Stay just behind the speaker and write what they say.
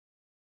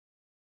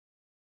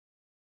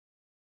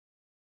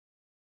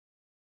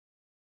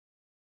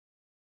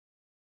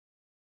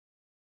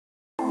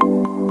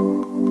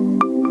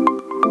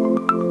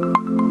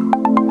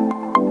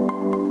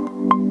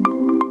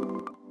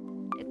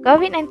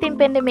COVID-19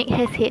 pandemic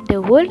has hit the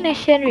whole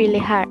nation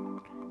really hard.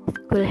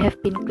 Schools have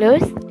been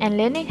closed and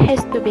learning has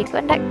to be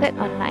conducted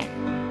online.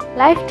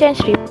 Life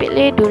changed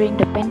rapidly during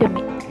the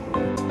pandemic.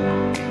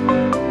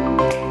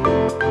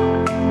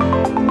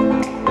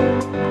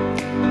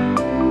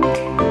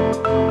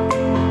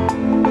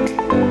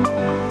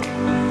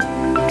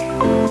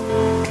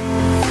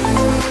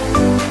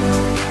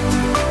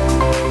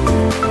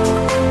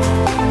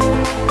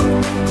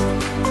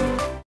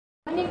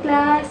 Morning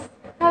class,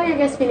 how are you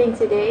guys feeling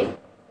today?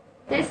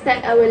 Let's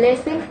start our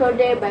lesson for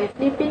today by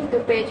flipping to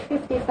page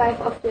 55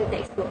 of your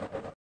textbook.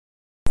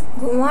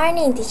 Good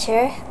morning,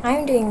 teacher.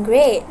 I'm doing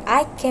great.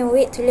 I can't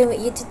wait to learn with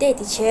you today,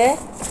 teacher.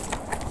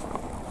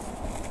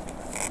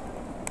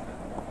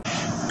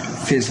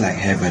 Feels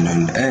like heaven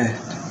on earth.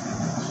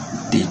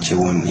 Teacher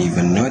won't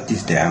even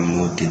notice that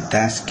I'm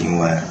multitasking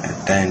while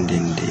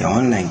attending the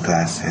online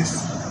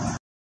classes.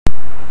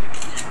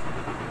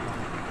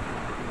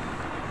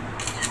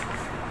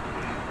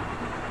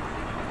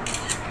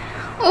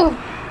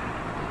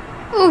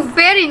 Oh,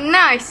 very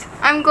nice.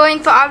 I'm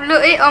going to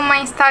upload it on my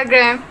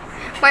Instagram.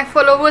 My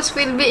followers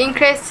will be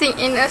increasing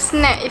in a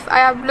snap if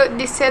I upload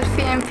this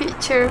selfie and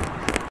picture.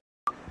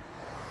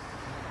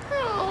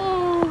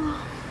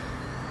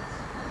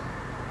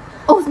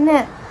 Oh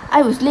snap!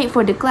 I was late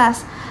for the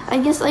class. I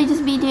guess I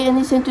just be there and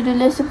listen to the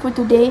lesson for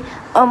today.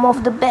 I'm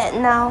off the bed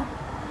now.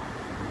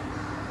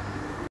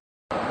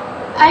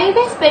 Are you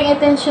guys paying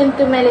attention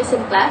to my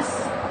lesson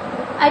class?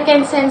 I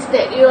can sense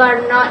that you are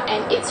not,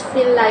 and it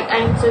feels like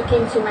I'm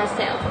talking to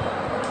myself.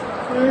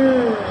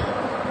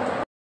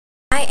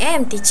 I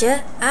am,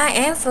 teacher. I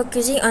am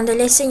focusing on the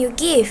lesson you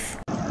give.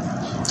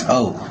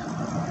 Oh,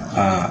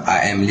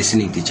 I am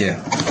listening, teacher.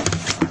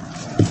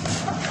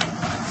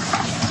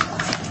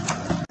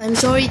 I'm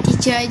sorry,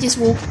 teacher. I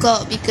just woke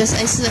up because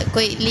I slept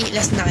quite late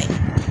last night.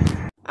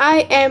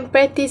 I am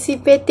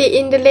participating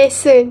in the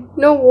lesson.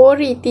 No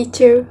worry,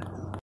 teacher.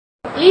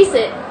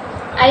 Listen,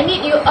 I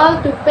need you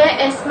all to pay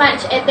as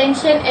much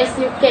attention as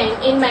you can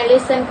in my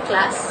lesson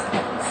class,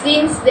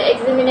 since the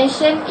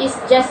examination is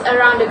just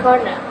around the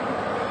corner.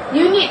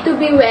 You need to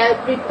be well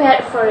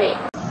prepared for it.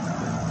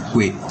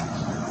 Wait,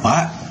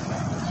 what?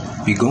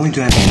 We're going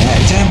to have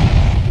an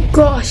exam?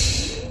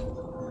 Gosh,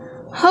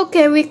 how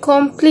can we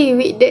complete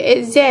with the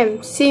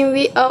exam since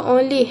we are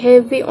only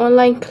having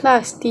online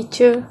class,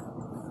 teacher?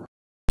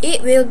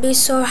 It will be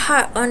so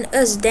hard on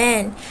us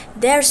then.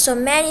 There are so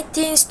many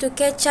things to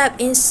catch up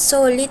in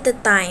so little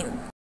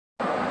time.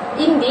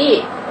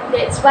 Indeed,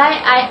 that's why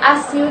I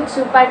asked you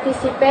to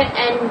participate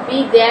and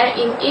be there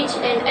in each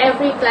and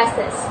every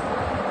classes.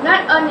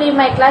 Not only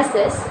my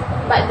classes,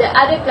 but the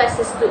other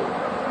classes too.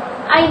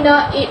 I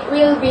know it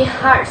will be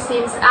hard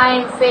since I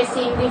am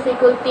facing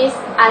difficulties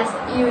as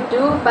you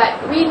do,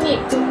 but we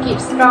need to keep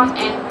strong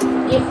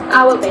and give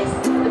our best,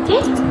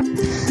 okay?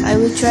 I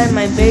will try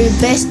my very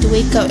best to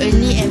wake up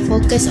early and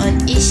focus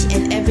on each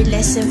and every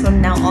lesson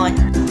from now on.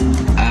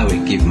 I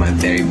will give my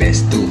very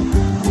best too.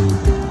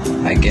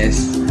 I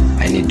guess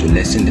I need to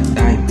lessen the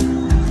time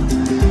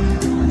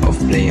of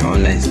playing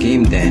online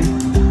game then.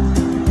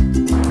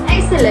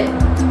 Excellent!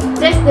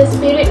 That's the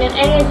spirit and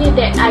energy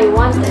that I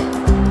wanted.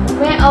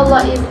 May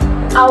Allah is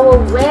our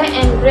way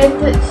and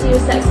granted you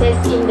success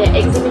in the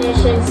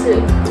examination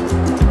soon.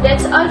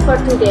 That's all for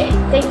today.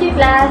 Thank you,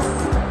 class.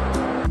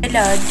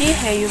 Melody,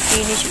 have you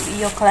finished with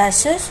your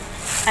classes?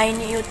 I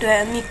need you to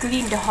help me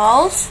clean the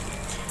house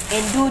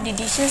and do the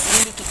dishes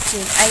in the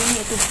kitchen. I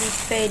need to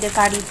prepare the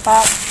curry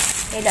puff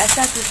and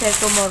laksa to serve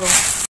tomorrow.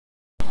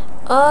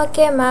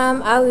 Okay,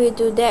 ma'am. I will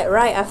do that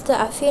right after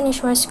I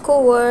finish my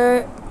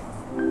schoolwork.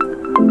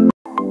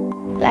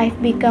 Life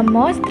become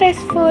more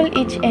stressful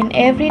each and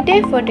every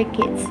day for the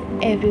kids.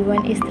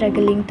 Everyone is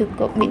struggling to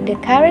cope with the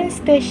current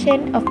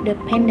situation of the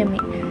pandemic.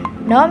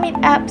 No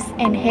meetups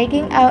and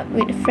hanging out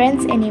with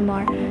friends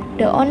anymore.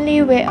 The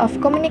only way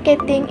of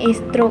communicating is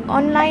through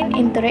online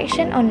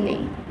interaction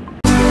only.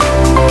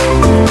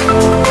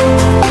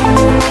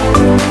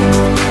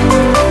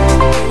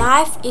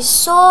 Life is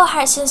so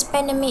hard since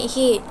pandemic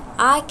hit.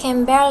 I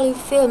can barely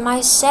feel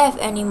myself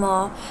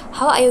anymore.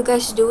 How are you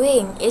guys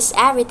doing? Is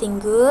everything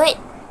good?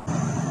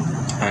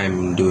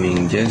 I'm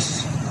doing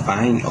just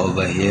fine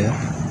over here,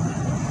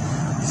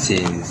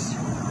 since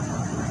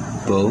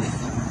both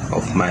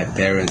of my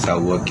parents are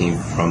working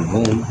from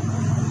home.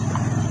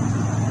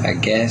 I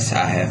guess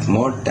I have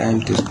more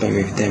time to spend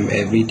with them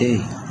every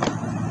day.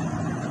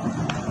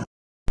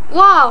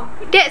 Wow,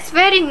 that's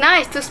very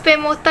nice to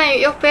spend more time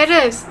with your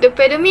parents. The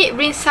pandemic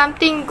brings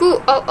something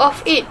good out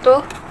of it,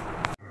 though.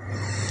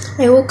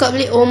 I woke up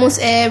late almost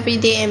every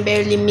day and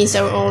barely missed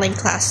our online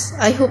class.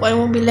 I hope I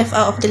won't be left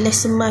out of the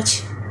lesson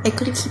much. I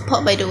couldn't keep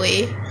up, by the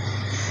way.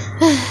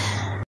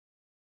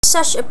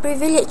 Such a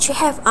privilege to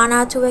have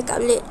Anna to wake up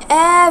late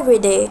every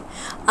day.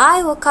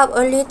 I woke up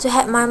early to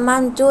help my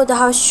mom do the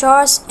house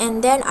chores,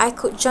 and then I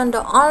could join the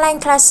online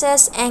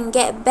classes and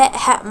get back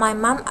help my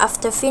mom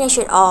after finish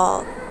it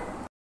all.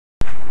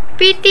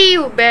 Pity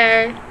you,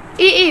 Bear.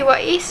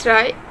 What is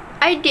right?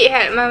 I did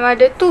help my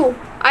mother too.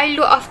 I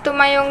look after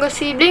my younger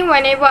sibling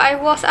whenever I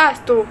was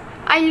asked to.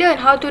 I learned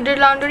how to do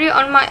laundry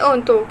on my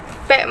own too.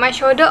 Pat my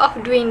shoulder off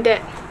doing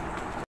that.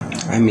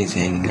 I miss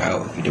hanging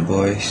out with the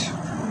boys.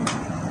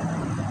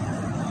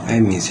 I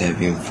miss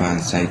having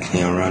fun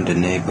cycling around the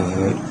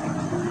neighborhood.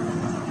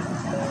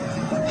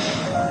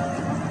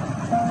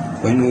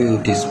 When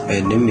will this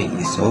pandemic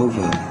is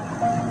over?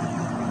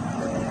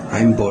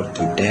 I'm bored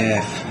to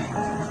death.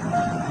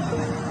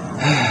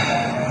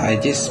 I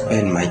just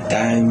spend my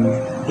time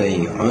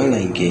playing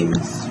online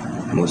games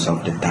most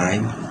of the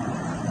time.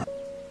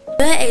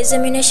 The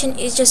examination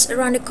is just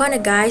around the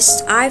corner,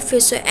 guys. I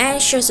feel so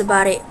anxious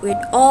about it with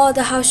all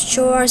the house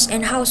chores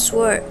and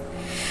housework.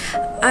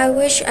 I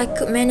wish I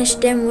could manage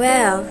them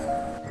well.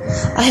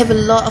 I have a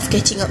lot of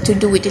catching up to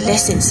do with the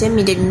lessons. Send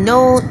me the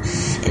note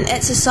and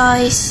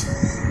exercise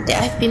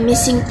that I've been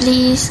missing,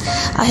 please.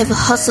 I have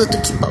a hustle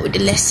to keep up with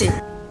the lesson.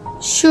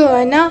 Sure,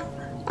 Anna.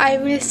 I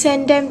will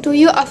send them to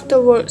you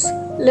afterwards.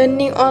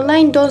 Learning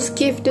online don't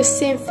give the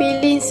same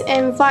feelings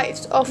and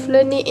vibes of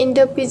learning in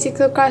the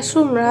physical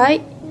classroom,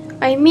 right?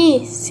 I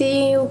miss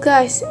seeing you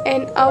guys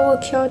and our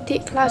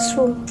chaotic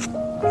classroom.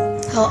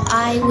 How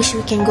I wish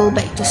we can go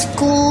back to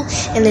school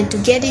and learn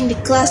together in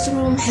the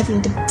classroom,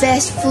 having the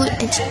best food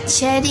and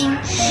chatting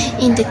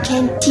in the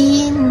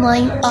canteen,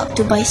 lined up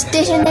to buy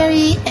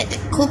stationery at the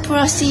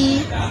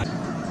Koperasi.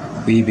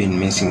 We've been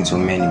missing so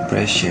many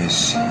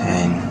precious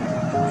and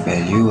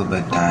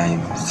valuable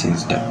time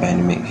since the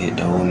pandemic hit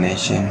the whole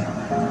nation.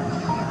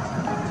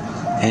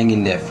 Hang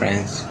in there,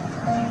 friends.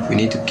 We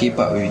need to keep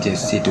up with the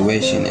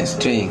situation and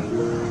strength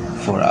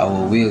for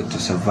our will to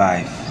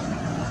survive.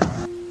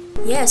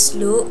 Yes,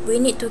 Luke, we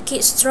need to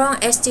keep strong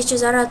as Teacher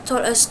Zara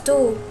told us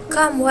to.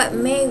 Come what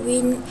may,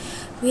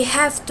 we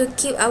have to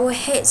keep our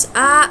heads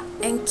up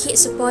and keep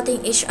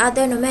supporting each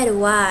other no matter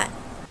what.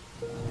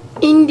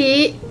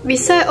 Indeed,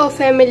 beside our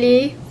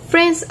family,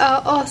 friends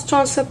are all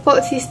strong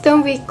support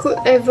system we could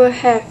ever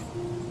have.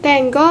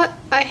 Thank God,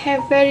 I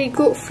have very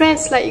good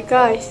friends like you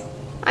guys.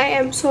 I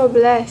am so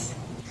blessed.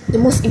 The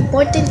most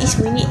important is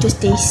we need to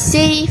stay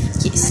safe,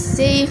 keep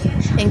safe,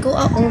 and go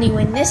out only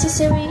when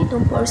necessary.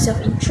 Don't put yourself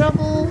in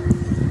trouble.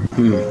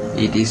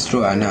 It is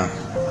true, Anna.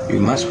 You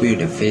must wear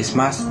the face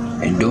mask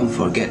and don't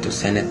forget to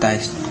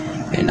sanitize.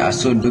 And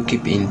also do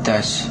keep in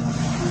touch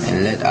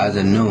and let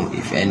others know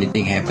if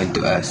anything happened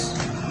to us.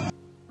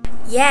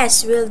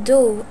 Yes, will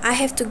do. I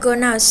have to go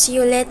now.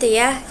 See you later,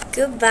 yeah?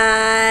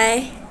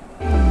 Goodbye.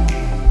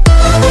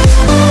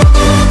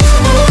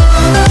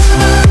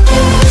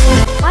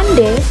 One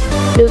day,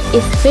 Luke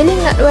is feeling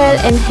not well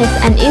and has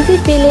uneasy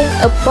feeling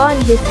upon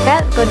his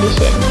health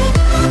condition.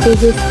 He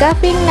is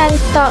coughing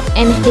non-stop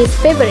and his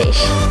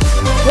feverish.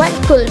 What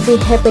could be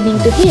happening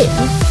to him?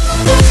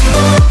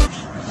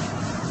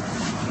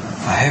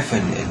 I have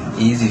an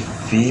uneasy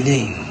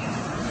feeling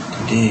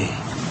today.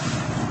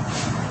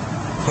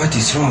 What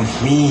is wrong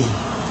with me?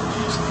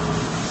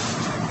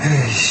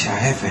 I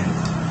have an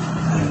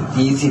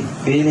uneasy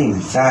feeling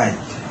inside.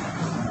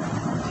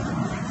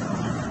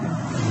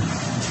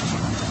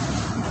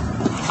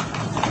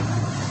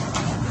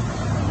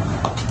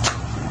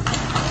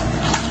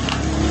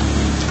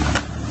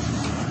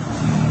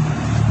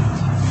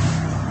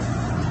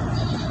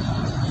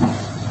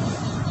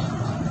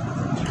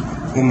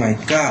 Oh my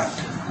God,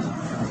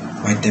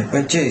 my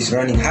temperature is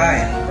running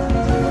high.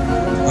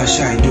 What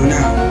should I do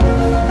now?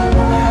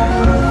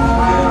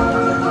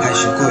 I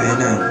should go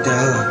and tell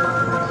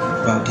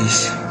her about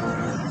this.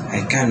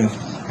 I can't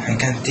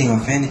think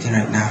of anything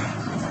right now.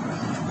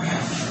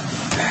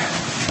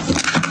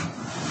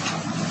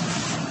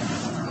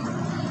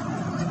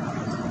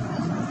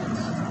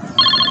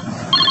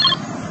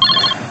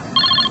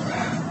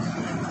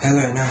 Hello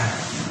Anna,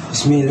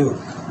 it's me Luke.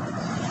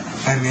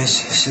 I'm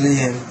actually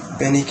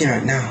panicking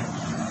right now.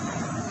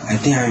 I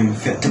think I'm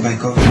infected by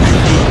COVID-19.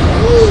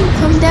 Hey,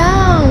 calm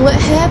down. What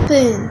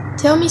happened?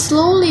 Tell me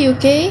slowly,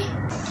 okay?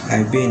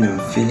 I've been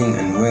feeling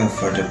unwell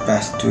for the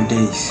past 2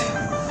 days.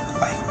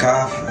 I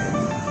cough and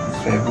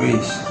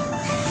feverish.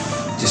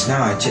 Just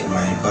now I checked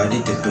my body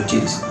temperature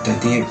is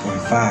 38.5.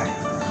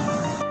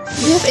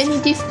 Do you have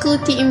any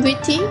difficulty in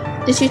breathing?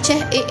 Does your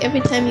chest ache every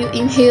time you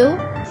inhale?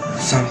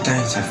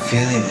 Sometimes I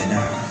feel it and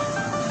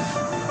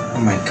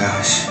oh my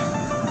gosh.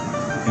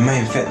 Am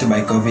I infected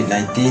by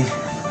COVID-19?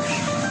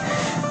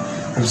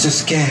 I'm so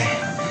scared.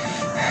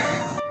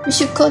 You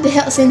should call the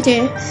health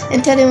center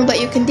and tell them about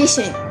your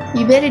condition.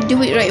 You better do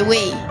it right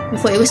away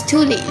before it was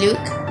too late, Luke.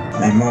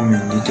 My mom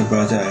and little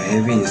brother are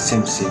having the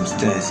same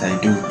symptoms as I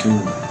do too.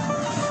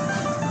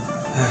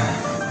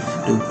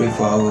 Do pray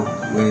for our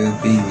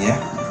well-being, yeah?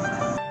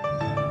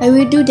 I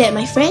will do that,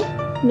 my friend.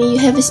 May you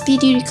have a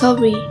speedy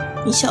recovery,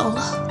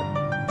 inshallah.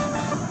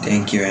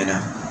 Thank you,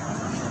 Anna.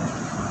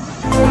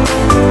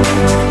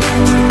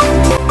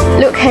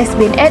 Luke has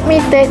been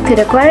admitted to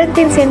the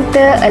quarantine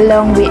center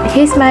along with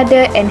his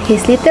mother and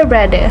his little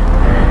brother.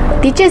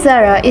 Teacher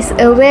Zara is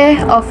aware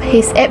of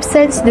his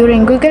absence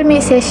during Google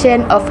Meet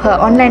session of her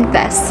online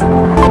class. Good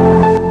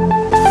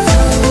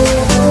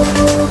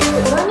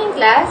morning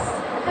class,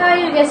 how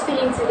are you guys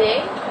feeling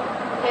today?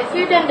 Have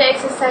you done the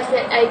exercise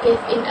that I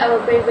gave in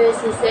our previous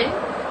lesson?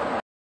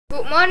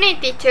 Good morning,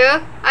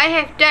 teacher. I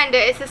have done the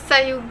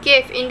exercise you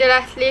gave in the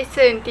last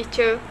lesson,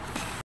 teacher.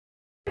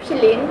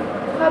 Shalin,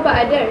 how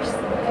about others?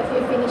 Have you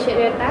finished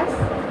your task?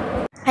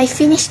 I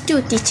finished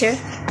too, teacher.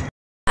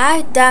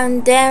 I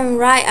done them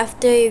right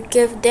after you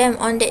gave them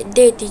on that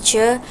day,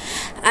 teacher.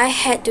 I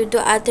had to do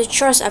other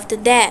chores after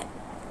that.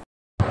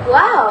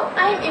 Wow,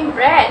 I'm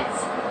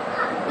impressed.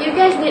 You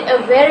guys did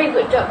a very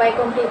good job by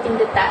completing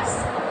the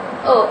task.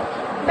 Oh,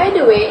 by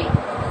the way,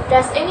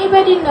 does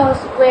anybody know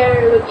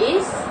where Luke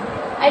is?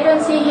 I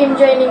don't see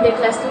him joining the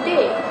class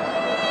today.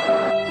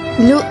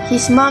 Luke,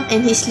 his mom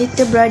and his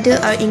little brother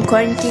are in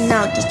quarantine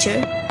now,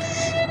 teacher.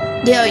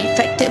 They are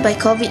infected by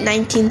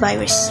COVID-19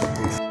 virus.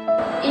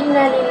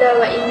 Inna lillahi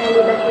wa inna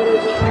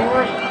ilaihi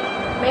raji'un.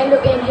 May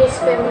Luke and his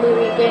family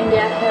regain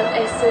their health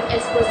as soon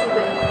as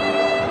possible.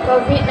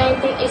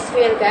 COVID-19 is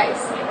real, guys.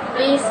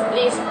 Please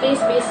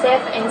be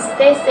safe and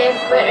stay safe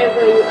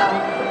wherever you are,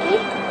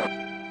 okay?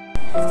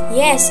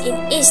 Yes, it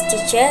is,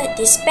 teacher.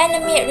 This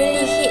pandemic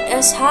really hit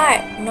us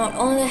hard, not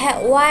only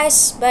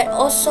health-wise, but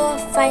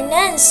also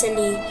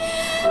financially.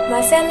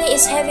 My family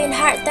is having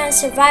hard time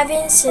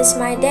surviving since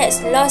my dad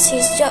lost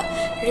his job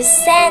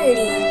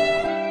recently.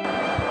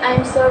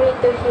 I'm sorry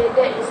to hear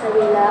that,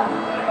 Isabella.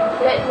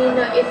 Let me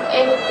know if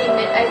anything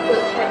that I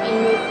could help in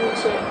your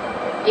future.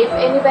 If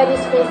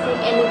anybody's facing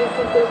any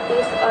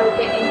difficulties or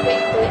get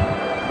infected,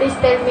 please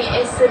tell me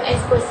as soon as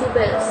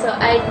possible so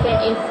I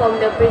can inform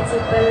the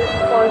principal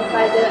for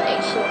further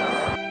actions.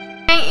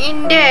 Hang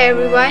in there,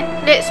 everyone.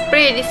 Let's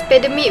pray this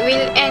pandemic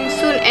will end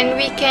soon and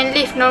we can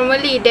live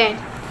normally then.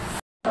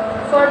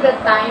 For the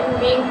time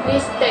being,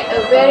 please take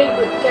a very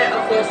good care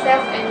of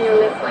yourself and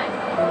your loved one.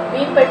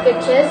 Be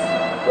courteous,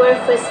 wear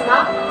face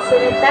mask,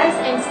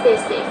 sanitize and stay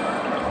safe.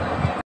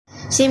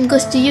 Same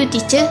goes to you,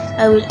 teacher.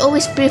 I will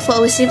always pray for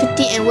our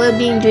safety and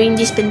well-being during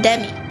this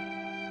pandemic.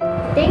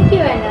 Thank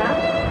you, Anna.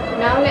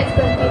 Now let's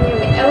continue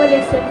with our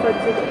lesson for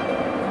today.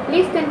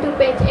 Please turn to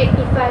page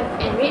 85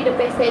 and read the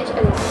passage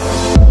aloud.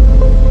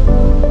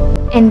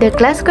 And the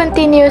class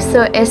continues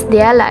so as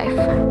their life.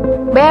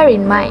 Bear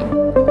in mind,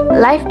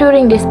 life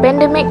during this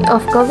pandemic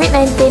of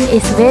COVID-19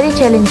 is very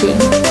challenging.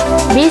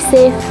 Be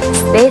safe,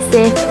 stay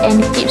safe,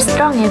 and keep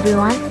strong,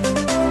 everyone.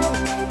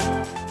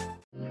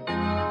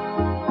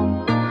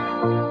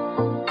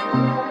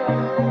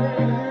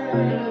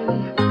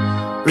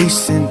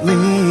 Recently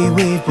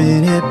we've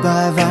been hit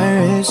by a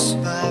virus,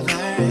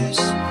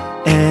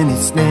 and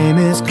its name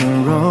is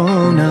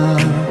Corona.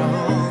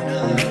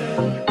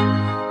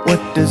 What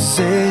does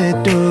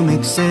it do?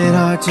 Makes it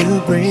hard to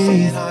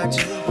breathe.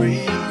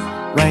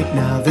 Right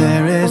now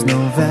there is no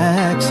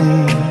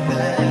vaccine.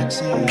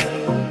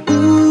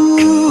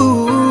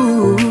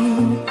 Ooh,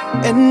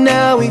 and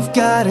now we've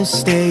gotta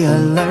stay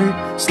alert,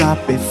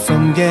 stop it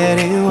from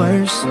getting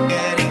worse.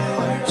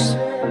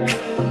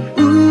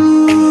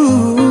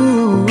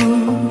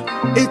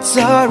 It's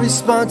our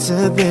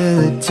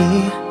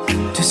responsibility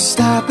to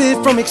stop it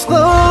from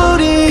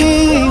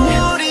exploding.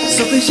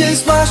 So please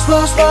just wash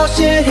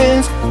your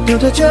hands. Don't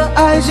touch your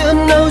eyes, your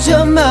nose,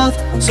 your mouth.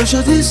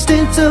 Social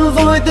distance,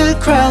 avoid the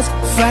crowds.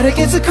 Fight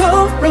against the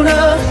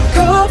corona.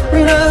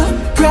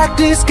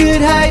 Practice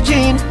good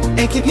hygiene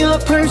and keep your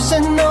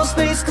personal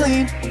space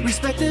clean.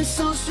 Respect the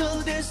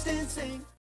social distancing.